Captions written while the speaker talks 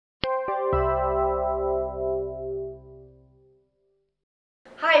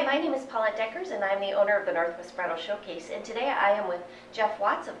Hi, my name is Paulette Deckers and I'm the owner of the Northwest Bridal Showcase, and today I am with Jeff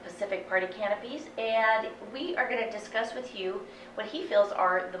Watts of Pacific Party Canopies, and we are going to discuss with you what he feels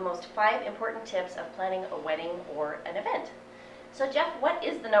are the most 5 important tips of planning a wedding or an event. So Jeff, what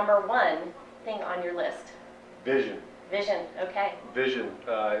is the #1 thing on your list? Vision. Vision, okay. Vision.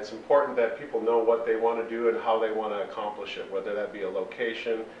 It's important that people know what they want to do and how they want to accomplish it, whether that be a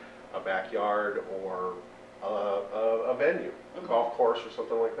location, a backyard, or a venue, a golf course or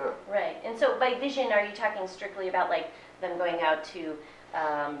something like that. Right, and so by vision, are you talking strictly about like them going out to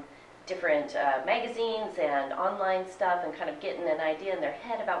different magazines and online stuff and kind of getting an idea in their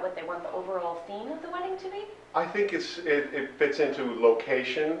head about what they want the overall theme of the wedding to be? I think it fits into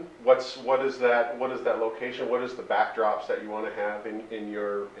location. What is that location? What is the backdrops that you want to have in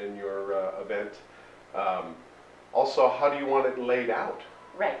your event? Also, how do you want it laid out?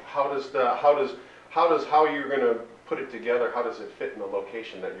 Right. How you're going to put it together? How does it fit in the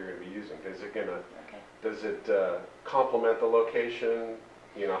location that you're going to be using? Does it complement the location?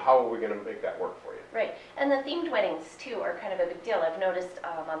 You know, how are we going to make that work for you? Right, and the themed weddings too are kind of a big deal. I've noticed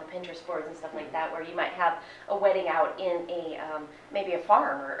on the Pinterest boards and stuff like that, where you might have a wedding out in a maybe a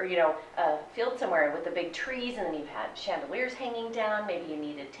farm or you know, a field somewhere with the big trees, and then you've had chandeliers hanging down. Maybe you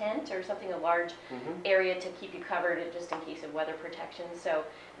need a tent or something, a large area to keep you covered just in case of weather protection. So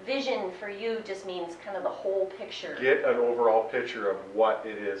vision for you just means kind of the whole picture. Get an overall picture of what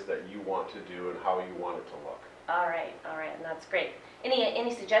it is that you want to do and how you want it to look. All right, and that's great.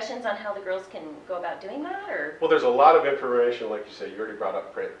 Any suggestions on how the girls can go about doing that, or? Well, there's a lot of information, like you said. You already brought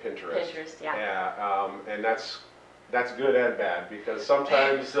up Pinterest. Pinterest, yeah. Yeah, and that's good and bad, because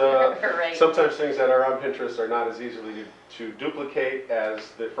sometimes right. sometimes things that are on Pinterest are not as easily to duplicate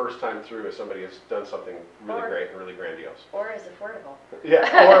as the first time through if somebody has done something really great and really grandiose. Or as affordable.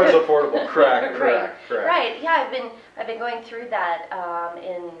 Yeah, or as affordable. Correct. Right. Yeah, I've been going through that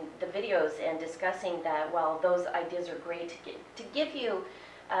in the videos and discussing that. Well, those ideas are great to give you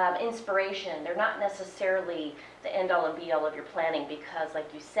inspiration. They're not necessarily the end all and be all of your planning, because,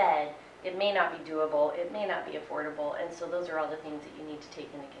 like you said, it may not be doable, it may not be affordable, and so those are all the things that you need to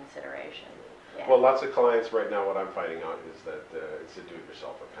take into consideration. Yeah. Well, lots of clients right now, what I'm finding out is that it's a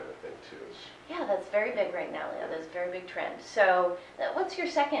do-it-yourselfer kind of thing too. Yeah, that's very big right now. Yeah, that's a very big trend. So what's your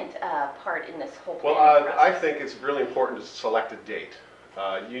second part in this whole planning process? I think it's really important to select a date.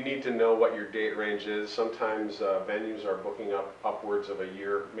 You need to know what your date range is. Sometimes venues are booking up upwards of a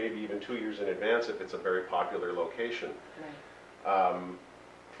year, maybe even 2 years in advance if it's a very popular location. Right.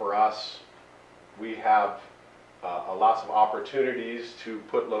 For us, we have lots of opportunities to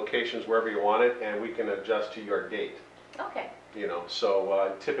put locations wherever you want it, and we can adjust to your date. Okay. You know,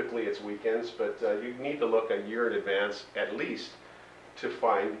 so typically it's weekends, but you need to look a year in advance at least to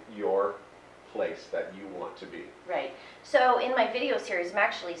find your place that you want to be. Right. So in my video series, I'm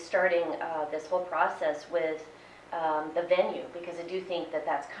actually starting this whole process with the venue, because I do think that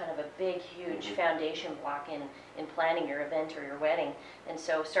that's kind of a big, huge foundation block in planning your event or your wedding. And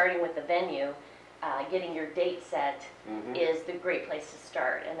so starting with the venue, getting your date set is the great place to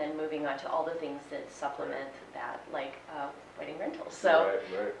start, and then moving on to all the things that supplement that, like wedding rentals. So,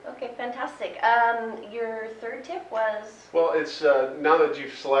 right. Okay, fantastic. Your third tip was? Well, it's now that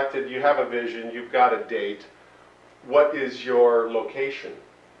you've selected, you have a vision, you've got a date. What is your location?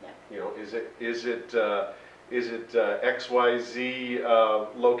 Yeah. You know, is it XYZ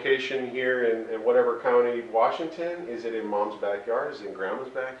location here in whatever county, Washington? Is it in mom's backyard? Is it in grandma's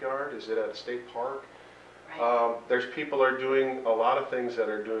backyard? Is it at a state park? Right. There's people are doing a lot of things that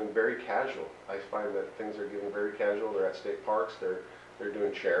are doing very casual. I find that things are getting very casual. They're at state parks. They're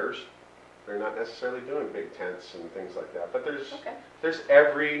doing chairs. They're not necessarily doing big tents and things like that. But there's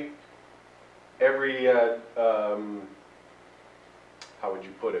every how would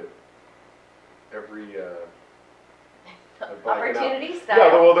you put it? Every opportunity style.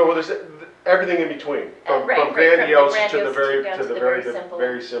 Yeah, well, there's everything in between, from grandiose to the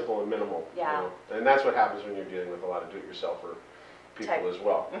very simple and minimal. Yeah. You know? And that's what happens when you're dealing with a lot of do-it-yourselfer people as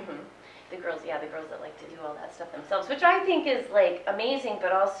well. The girls that like to do all that stuff themselves, which I think is like amazing,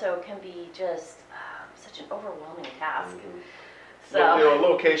 but also can be just such an overwhelming task. So, well, you know,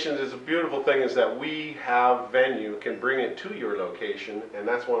 locations is a beautiful thing, is that we have venue, can bring it to your location, and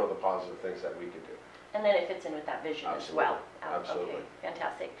that's one of the positive things that we can do. And then it fits in with that vision as well. Absolutely. Okay,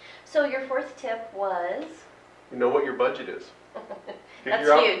 fantastic. So your fourth tip was? You know what your budget is. That's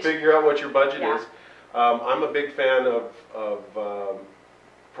huge. Figure out what your budget is. I'm a big fan of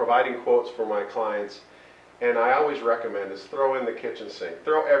providing quotes for my clients, and I always recommend is throw in the kitchen sink.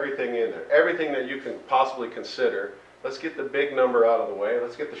 Throw everything in there. Everything that you can possibly consider. Let's get the big number out of the way.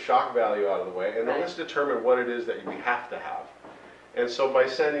 Let's get the shock value out of the way, and then Right. let's determine what it is that we have to have. And so by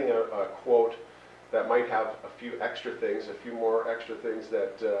sending a quote that might have a few extra things, a few more extra things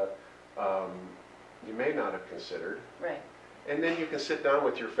that you may not have considered, Right. and then you can sit down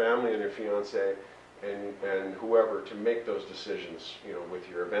with your family and your fiance and whoever to make those decisions, you know, with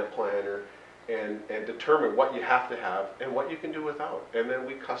your event planner, and determine what you have to have and what you can do without. And then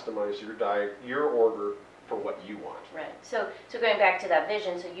we customize your order for what you want. Right. So going back to that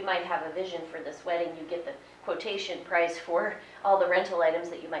vision, so you might have a vision for this wedding, you get the quotation price for all the rental items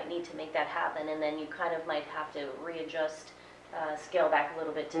that you might need to make that happen, and then you kind of might have to readjust, scale back a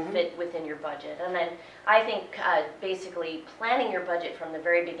little bit to fit within your budget. And then I think basically planning your budget from the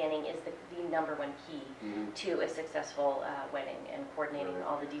very beginning is the number one key to a successful wedding, and coordinating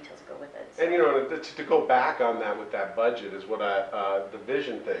all the details that go with it. So. And you know, to go back on that with that budget is what the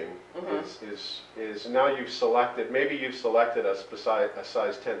vision thing is now you've selected, maybe you've selected a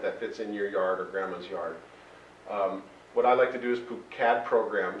size tent that fits in your yard or grandma's yard. What I like to do is put CAD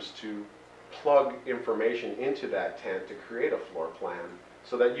programs to plug information into that tent to create a floor plan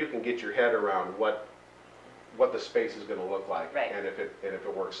so that you can get your head around what the space is going to look like, right. and if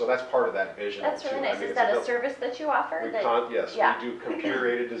it works. So that's part of that vision. That's really too. nice. I mean, is that a service that you offer? Yes, yeah. we do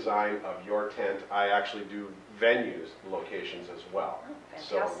computer-aided design of your tent. I actually do venues, locations as well. Oh,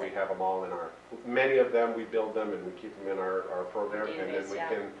 so we have them all in many of them we build them and we keep them in our program, and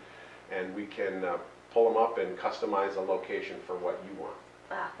then we can pull them up and customize a location for what you want.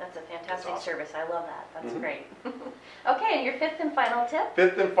 Ah, that's a fantastic awesome. service. I love that. That's great. Okay, and your fifth and final tip?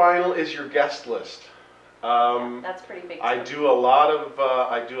 Fifth and final is your guest list. That's pretty big. I do a lot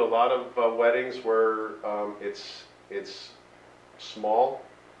of weddings where it's small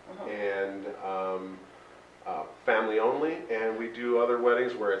and family only, and we do other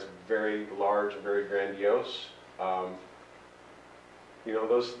weddings where it's very large, very grandiose. You know,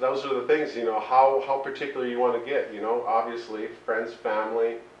 those are the things, you know, how particular you want to get, you know, obviously friends,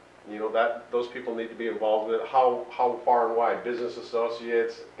 family, you know, those people need to be involved with it. How far and wide, business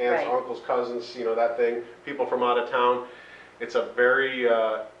associates, aunts, right. uncles, cousins, you know, that thing, people from out of town. It's a very,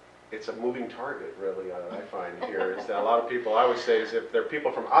 it's a moving target, really, I find here, is that a lot of people, I would say, is if they're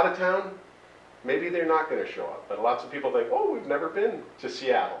people from out of town, maybe they're not going to show up, but lots of people think, oh, we've never been to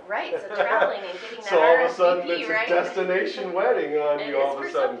Seattle. Right, so traveling and getting that so all of a sudden RSVP, it's right? a destination wedding on It you is all of for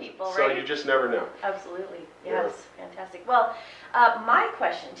a sudden. some people, so right? you just never know. Absolutely, yes, fantastic. Well, my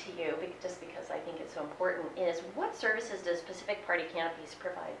question to you, just because I think it's so important, is what services does Pacific Party Canopies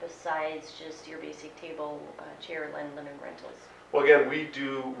provide besides just your basic table, chair, and linen rentals? Well, again,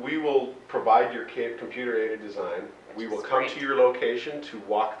 we will provide your computer-aided design. We will come to your location to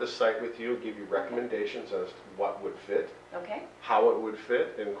walk the site with you, give you recommendations as to what would fit, how it would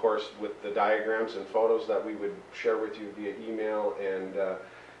fit, and of course with the diagrams and photos that we would share with you via email,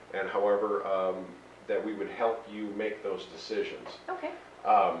 and however that we would help you make those decisions. Okay.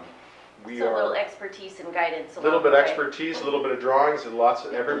 We so are a little expertise and guidance. A little bit expertise, a little bit of drawings, and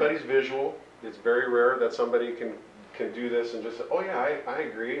everybody's visual. It's very rare that somebody can do this and just say, oh yeah, I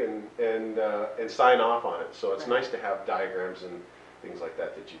agree, and sign off on it. So it's nice to have diagrams and things like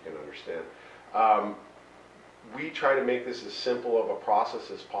that you can understand. We try to make this as simple of a process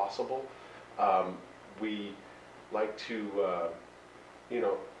as possible. We like to, you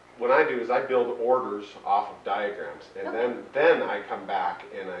know, what I do is I build orders off of diagrams, and then I come back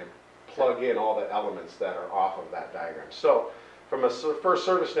and I plug in all the elements that are off of that diagram. So from a first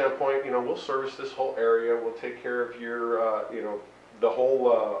service standpoint, you know, we'll service this whole area. We'll take care of your, you know, the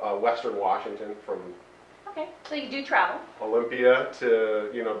whole Western Washington from. Okay, so you do travel. Olympia to,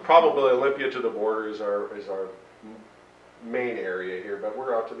 you know, probably Olympia to the border is our main area here, but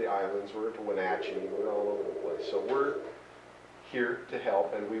we're out to the islands. We're to Wenatchee. We're all over the place. So we're here to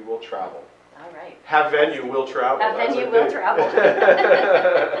help, and we will travel. All right. Have venue, we'll travel. Have venue, we'll travel.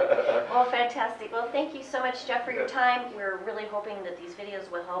 Well, fantastic. Well, thank you so much, Jeff, for your time. We're really hoping that these videos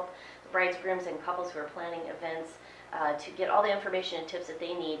will help the brides, grooms, and couples who are planning events to get all the information and tips that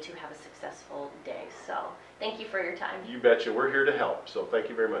they need to have a successful day. So thank you for your time. You betcha. We're here to help. So thank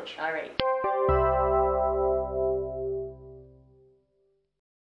you very much. All right.